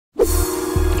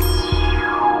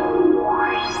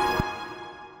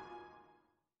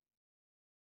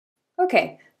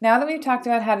Okay, now that we've talked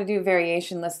about how to do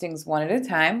variation listings one at a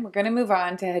time, we're going to move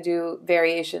on to do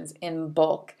variations in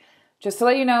bulk. Just to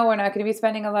let you know, we're not going to be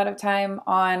spending a lot of time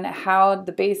on how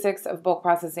the basics of bulk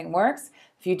processing works.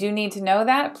 If you do need to know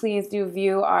that, please do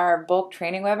view our bulk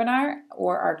training webinar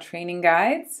or our training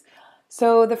guides.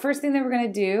 So the first thing that we're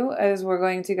going to do is we're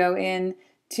going to go in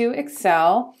to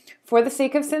Excel. For the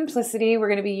sake of simplicity, we're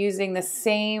going to be using the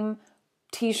same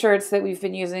t-shirts that we've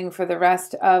been using for the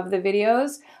rest of the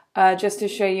videos, just to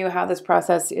show you how this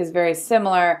process is very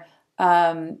similar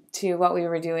to what we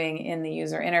were doing in the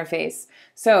user interface.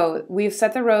 So we've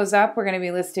set the rows up. We're going to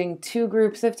be listing two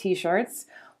groups of t-shirts,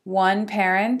 one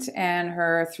parent and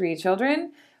her 3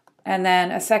 children, and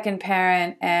then a second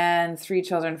parent and 3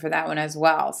 children for that one as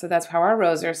well. So that's how our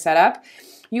rows are set up.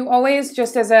 You always,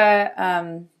 just as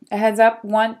a heads up,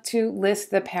 want to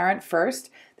list the parent first.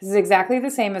 This is exactly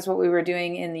the same as what we were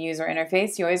doing in the user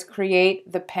interface. You always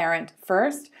create the parent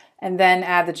first and then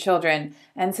add the children.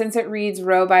 And since it reads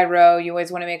row by row, you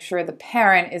always want to make sure the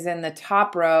parent is in the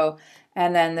top row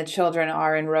and then the children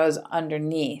are in rows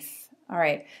underneath. All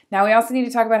right, now we also need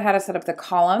to talk about how to set up the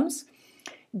columns.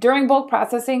 During bulk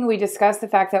processing, we discussed the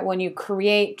fact that when you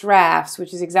create drafts,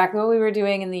 which is exactly what we were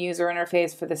doing in the user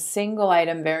interface for the single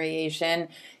item variation,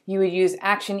 you would use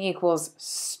action equals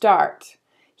start.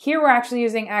 Here we're actually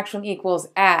using action equals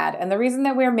add. And the reason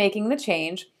that we're making the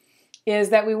change is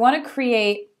that we want to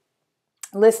create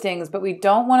listings, but we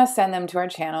don't want to send them to our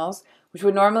channels, which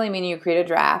would normally mean you create a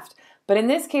draft. But in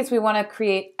this case, we want to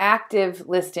create active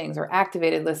listings or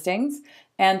activated listings.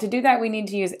 And to do that, we need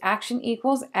to use action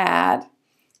equals add.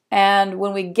 And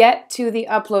when we get to the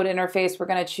upload interface, we're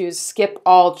going to choose skip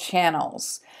all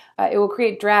channels. It will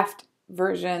create draft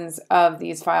versions of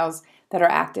these files that are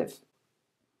active.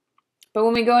 But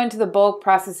when we go into the bulk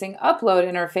processing upload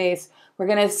interface, we're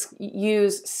going to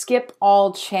use skip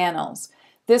all channels.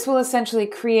 This will essentially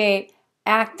create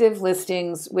active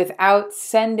listings without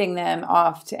sending them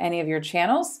off to any of your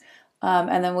channels.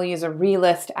 And then we'll use a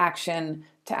relist action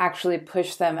to actually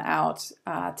push them out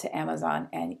to Amazon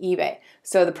and eBay.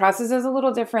 So the process is a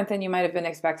little different than you might have been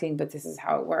expecting, but this is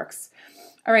how it works.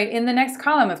 All right, in the next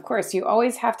column, of course, you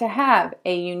always have to have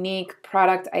a unique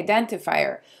product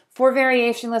identifier. For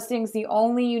variation listings, the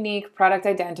only unique product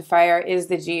identifier is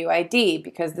the GUID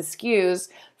because the SKUs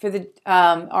for the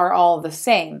are all the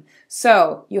same.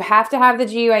 So you have to have the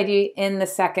GUID in the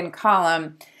second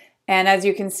column. And as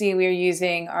you can see, we are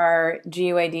using our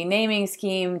GUID naming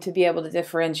scheme to be able to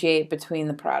differentiate between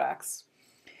the products.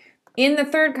 In the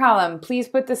third column, please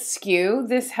put the SKU.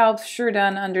 This helps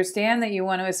SureDone understand that you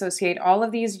want to associate all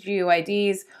of these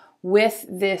GUIDs with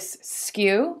this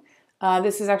SKU.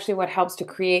 This is actually what helps to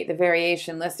create the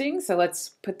variation listings. So let's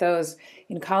put those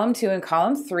in column 2 and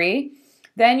column 3.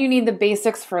 Then you need the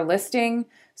basics for listing.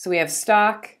 So we have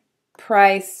stock,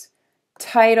 price,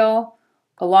 title,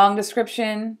 a long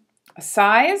description, a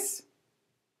size,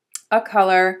 a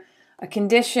color, a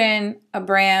condition, a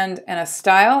brand, and a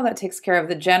style. That takes care of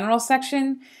the general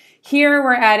section. Here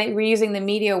we're using the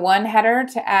Media 1 header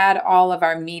to add all of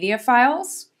our media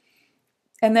files.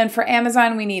 And then for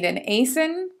Amazon, we need an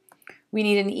ASIN. We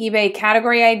need an eBay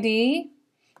category ID,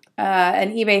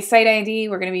 an eBay site ID.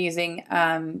 We're going to be using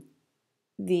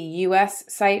the US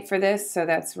site for this, so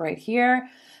that's right here.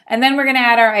 And then we're going to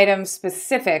add our item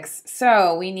specifics.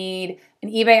 So we need an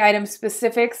eBay item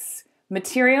specifics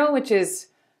material, which is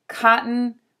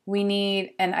cotton. We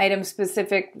need an item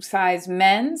specific size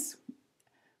men's.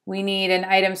 We need an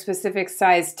item specific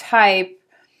size type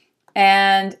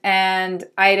and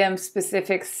item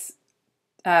specific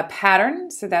pattern.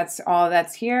 So that's all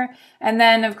that's here. And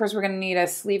then of course we're going to need a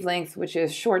sleeve length, which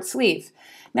is short sleeve.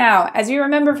 Now, as you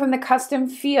remember from the custom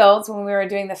fields when we were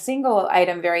doing the single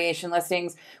item variation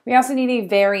listings, we also need a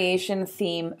variation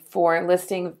theme for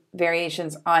listing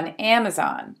variations on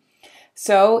Amazon.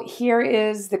 So here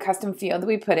is the custom field that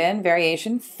we put in,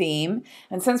 variation theme.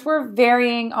 And since we're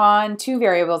varying on 2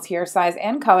 variables here, size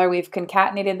and color, we've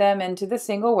concatenated them into the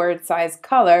single word size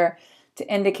color to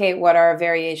indicate what our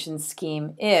variation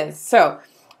scheme is. So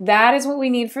that is what we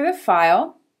need for the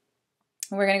file.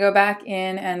 We're going to go back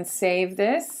in and save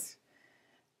this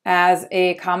as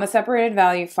a comma-separated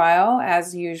value file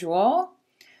as usual.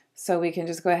 So we can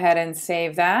just go ahead and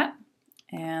save that,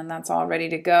 and that's all ready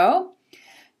to go.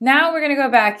 Now we're going to go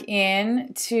back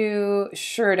in to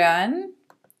SureDone,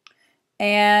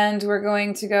 and we're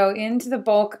going to go into the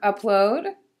bulk upload,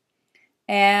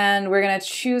 and we're going to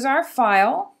choose our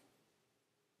file.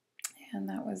 And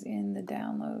that was in the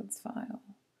downloads file.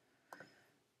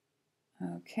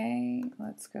 Okay,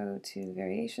 let's go to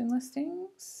variation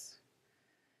listings.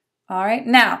 All right,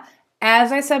 now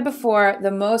as I said before,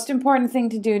 the most important thing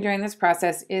to do during this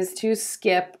process is to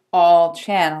skip all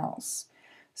channels.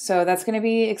 So that's going to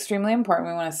be extremely important.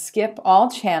 We want to skip all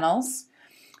channels.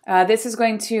 This is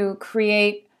going to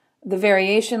create the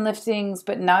variation listings,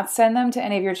 but not send them to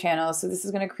any of your channels. So this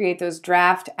is going to create those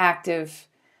draft active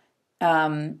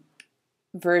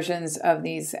versions of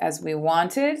these as we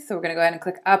wanted. So we're going to go ahead and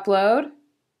click upload.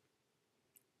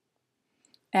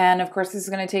 And of course, this is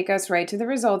going to take us right to the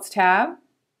results tab.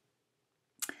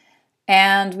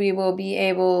 And we will be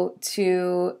able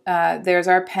to, there's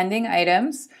our pending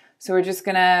items. So we're just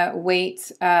going to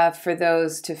wait for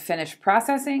those to finish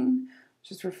processing.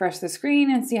 Just refresh the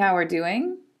screen and see how we're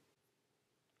doing.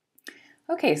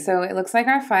 Okay, so it looks like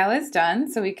our file is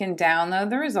done. So we can download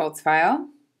the results file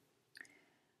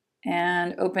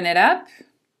and open it up.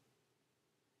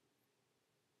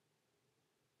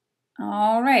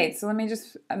 All right, so let me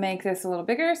just make this a little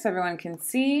bigger so everyone can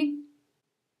see.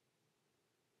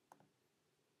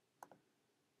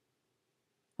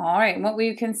 All right, what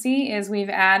we can see is we've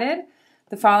added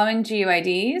the following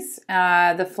GUIDs.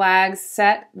 The flags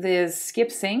set is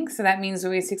skip sync, so that means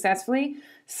we successfully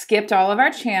skipped all of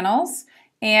our channels,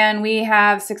 and we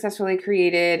have successfully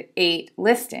created 8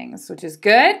 listings, which is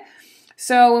good.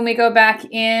 So when we go back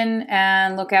in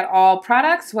and look at all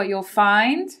products, what you'll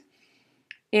find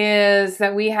is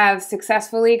that we have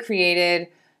successfully created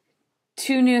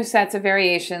 2 new sets of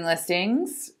variation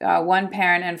listings, 1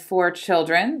 parent and 4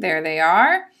 children. There they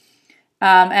are.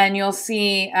 And you'll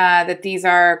see that these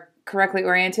are correctly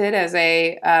oriented as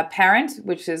a parent,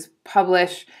 which is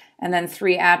publish, and then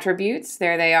 3 attributes.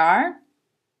 There they are.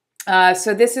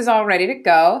 So this is all ready to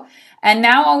go. And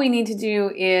now all we need to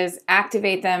do is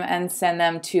activate them and send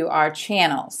them to our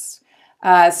channels.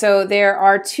 So there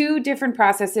are 2 different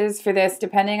processes for this,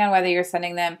 depending on whether you're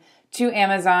sending them to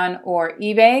Amazon or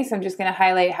eBay. So I'm just going to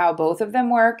highlight how both of them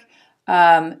work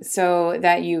so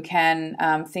that you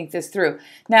can think this through.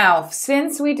 Now,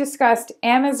 since we discussed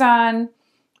Amazon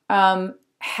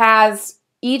has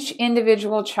each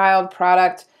individual child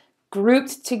product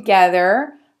grouped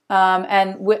together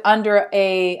and under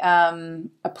a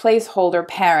placeholder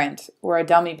parent, or a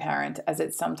dummy parent as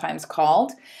it's sometimes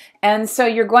called. And so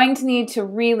you're going to need to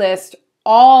relist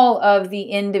all of the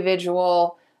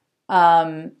individual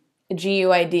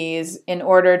GUIDs in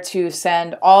order to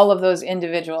send all of those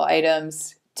individual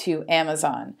items to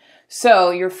Amazon.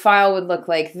 So your file would look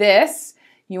like this.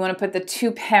 You want to put the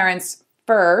 2 parents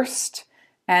first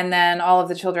and then all of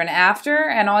the children after,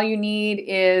 and all you need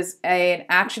is an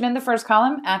action in the first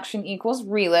column, action equals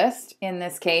relist in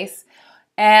this case,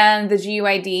 and the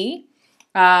GUID,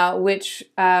 which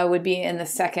would be in the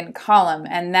second column,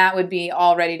 and that would be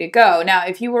all ready to go. Now,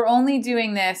 if you were only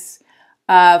doing this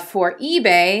for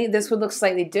eBay, this would look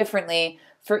slightly differently.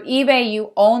 For eBay,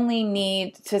 you only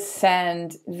need to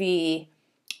send the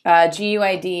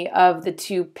GUID of the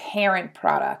 2 parent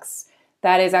products.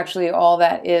 That is actually all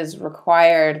that is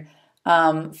required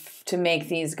to make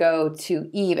these go to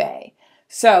eBay.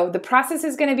 So the process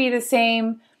is going to be the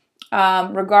same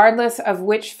regardless of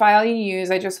which file you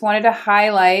use. I just wanted to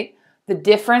highlight the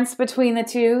difference between the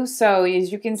 2. So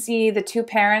as you can see, the 2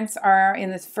 parents are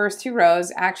in the first 2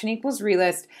 rows, action equals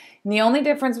relist. And the only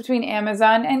difference between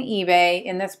Amazon and eBay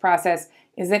in this process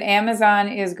is that Amazon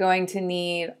is going to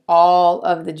need all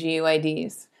of the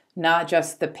GUIDs, not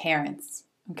just the parents.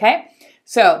 Okay,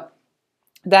 so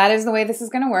that is the way this is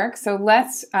going to work. So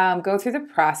let's go through the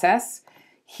process.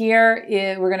 Here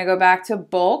we're going to go back to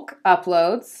bulk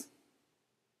uploads.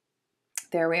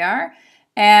 There we are.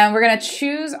 And we're going to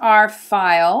choose our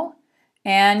file.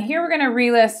 And here we're going to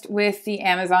relist with the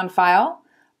Amazon file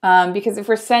because if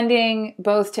we're sending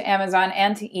both to Amazon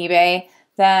and to eBay,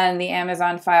 then the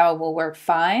Amazon file will work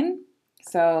fine.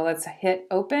 So let's hit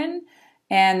open.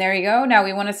 And there you go. Now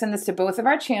we want to send this to both of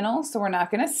our channels, so we're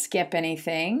not going to skip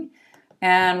anything.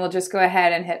 And we'll just go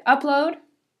ahead and hit upload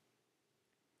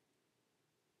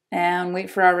and wait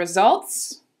for our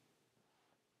results.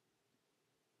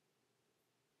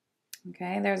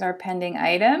 Okay, there's our pending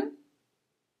item.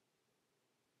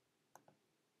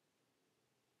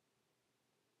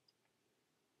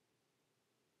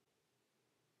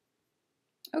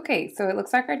 Okay, so it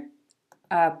looks like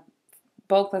our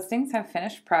bulk listings have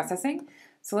finished processing.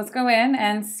 So let's go in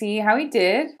and see how we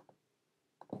did.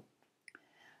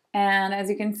 And as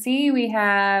you can see, we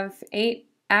have 8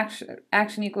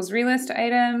 action equals relist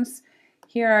items.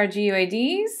 Here are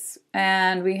GUIDs,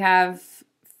 and we have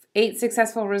 8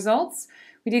 successful results.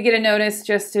 We did get a notice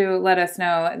just to let us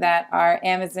know that our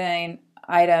Amazon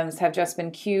items have just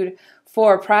been queued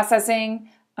for processing,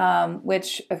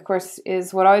 which of course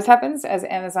is what always happens as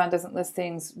Amazon doesn't list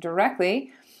things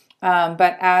directly.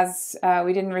 But as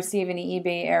we didn't receive any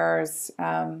eBay errors,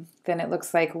 then it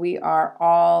looks like we are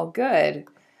all good.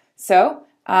 So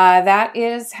that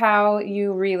is how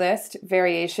you relist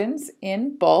variations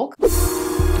in bulk.